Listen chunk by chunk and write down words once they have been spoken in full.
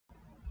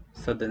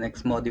So the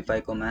next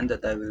modify command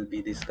that I will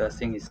be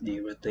discussing is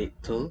the rotate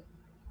tool.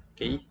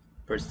 Okay,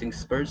 first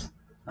things first,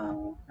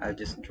 I'll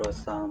just draw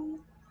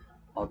some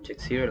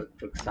objects here,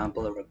 for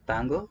example a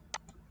rectangle.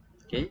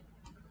 Okay,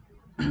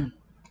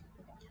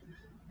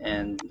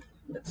 and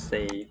let's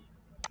say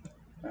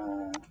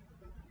uh,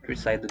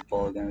 three-sided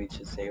polygon, which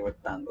is a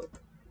rectangle.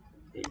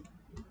 Okay,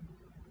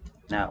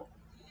 now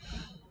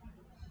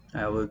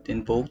I will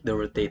invoke the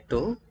rotate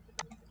tool.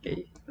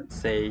 Okay, let's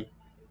say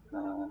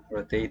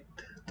rotate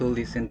tool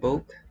is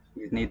invoked.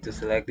 You need to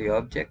select the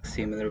object.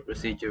 Similar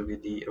procedure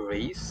with the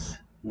erase,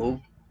 move,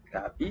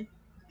 copy.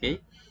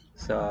 Okay,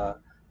 so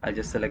I'll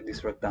just select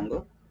this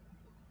rectangle.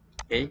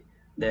 Okay,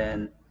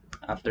 then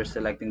after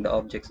selecting the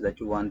objects that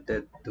you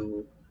wanted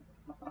to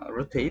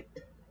rotate,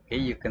 okay,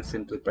 you can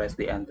simply press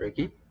the enter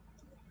key.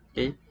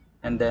 Okay,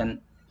 and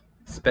then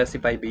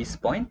specify base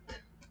point.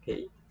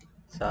 Okay,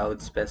 so I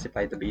would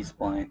specify the base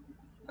point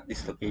at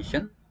this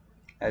location.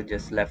 I'll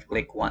just left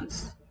click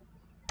once.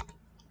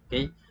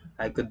 Okay,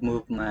 I could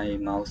move my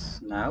mouse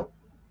now.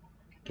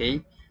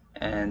 Okay,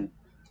 and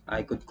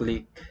I could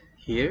click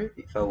here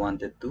if I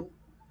wanted to,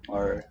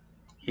 or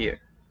here.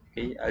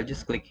 Okay, I'll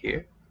just click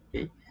here.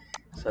 Okay,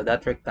 so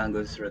that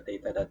rectangle is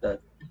rotated at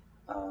that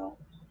uh,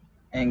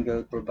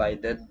 angle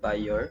provided by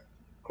your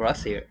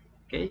crosshair.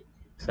 Okay,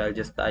 so I'll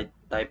just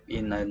type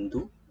in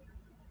undo.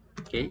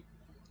 Okay,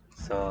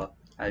 so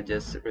I'll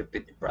just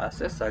repeat the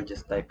process. I'll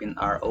just type in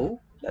RO,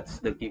 that's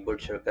the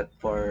keyboard shortcut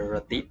for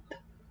rotate.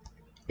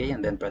 Okay,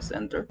 and then press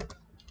enter.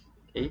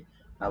 Okay,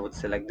 I would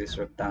select this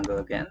rectangle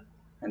again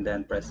and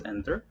then press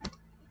enter,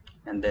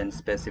 and then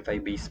specify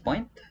base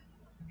point.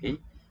 Okay,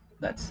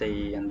 let's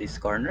say in this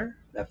corner,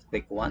 left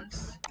click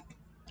once.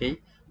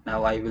 Okay,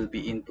 now I will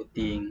be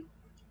inputting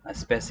a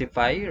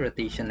specify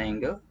rotation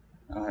angle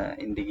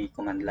in the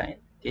command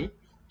line. Okay,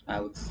 I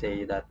would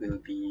say that will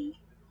be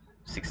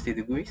 60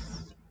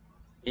 degrees.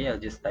 Okay, I'll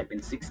just type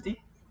in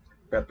 60,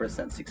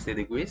 represent 60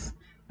 degrees,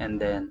 and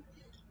then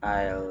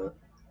I'll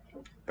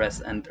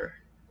press enter.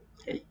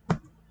 Okay,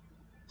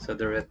 so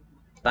the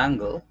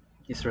rectangle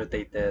is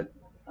rotated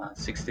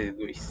 60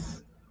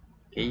 degrees.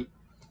 Okay,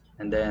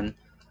 and then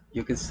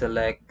you can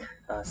select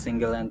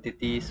single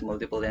entities,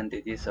 multiple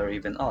entities, or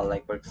even all.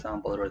 Like for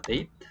example,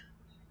 rotate.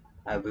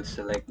 I will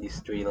select these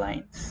three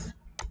lines.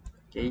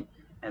 Okay,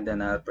 and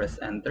then I'll press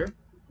enter,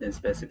 then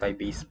specify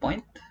base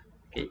point.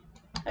 Okay,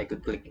 I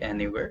could click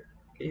anywhere.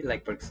 Okay,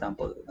 like for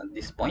example at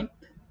this point,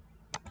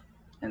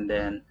 and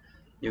then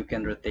you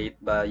can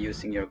rotate by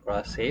using your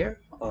crosshair,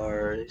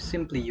 or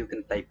simply you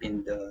can type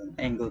in the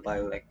angle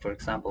value, like for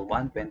example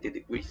 120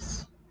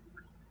 degrees.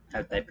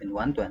 I'll type in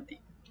 120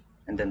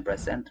 and then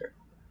press enter.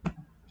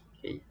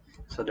 Okay,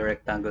 so the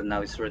rectangle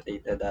now is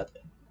rotated at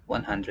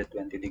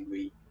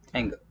 120-degree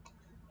angle.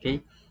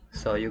 Okay,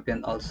 so you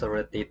can also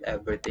rotate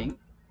everything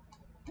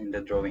in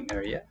the drawing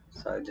area.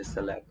 So I'll just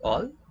select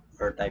all,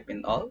 or type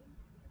in all.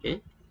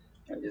 Okay,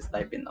 I'll just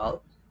type in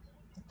all,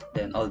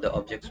 then all the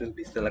objects will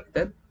be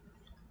selected.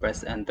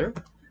 Press enter,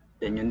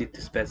 then you need to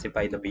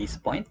specify the base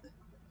point.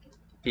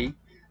 Okay,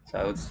 so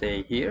I would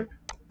say here.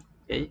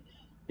 Okay,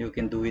 you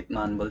can do it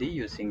manually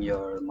using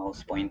your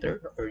mouse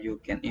pointer, or you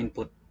can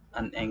input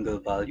an angle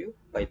value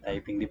by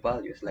typing the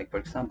values, like for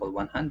example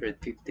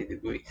 150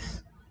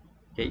 degrees.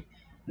 Okay,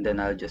 and then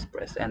I'll just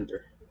press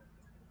enter.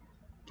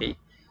 Okay,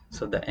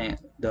 so the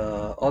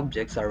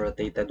objects are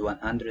rotated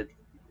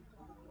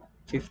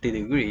 150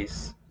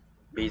 degrees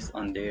based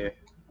on their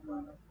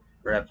uh,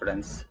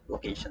 reference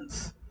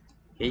locations.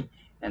 Okay,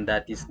 and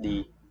that is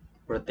the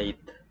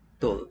rotate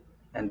tool.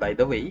 And by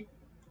the way,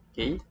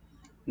 okay,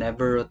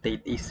 never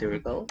rotate a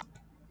circle.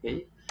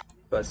 Okay,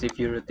 because if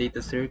you rotate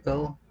a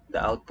circle,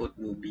 the output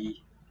will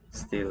be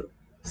still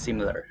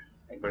similar.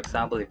 Like for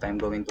example, if I'm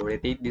going to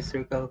rotate this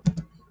circle,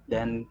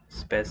 then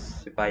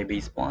specify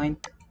base point.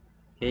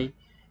 Okay,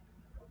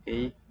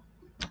 okay,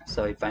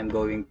 so if I'm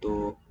going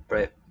to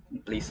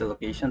place the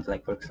locations,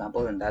 like for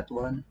example in that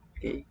one,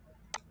 okay,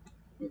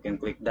 you can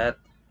click that,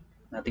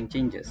 nothing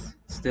changes,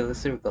 it's still a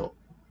circle.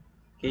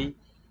 Okay,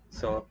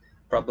 so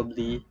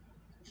probably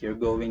if you're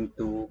going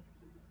to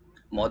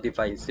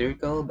modify a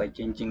circle by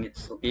changing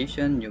its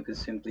location, you can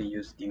simply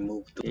use the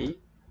move tool. Okay,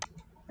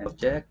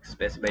 object,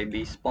 specify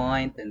base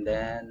point, and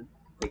then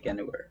click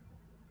anywhere.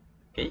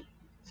 Okay,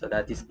 so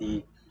that is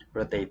the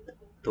rotate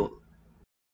tool.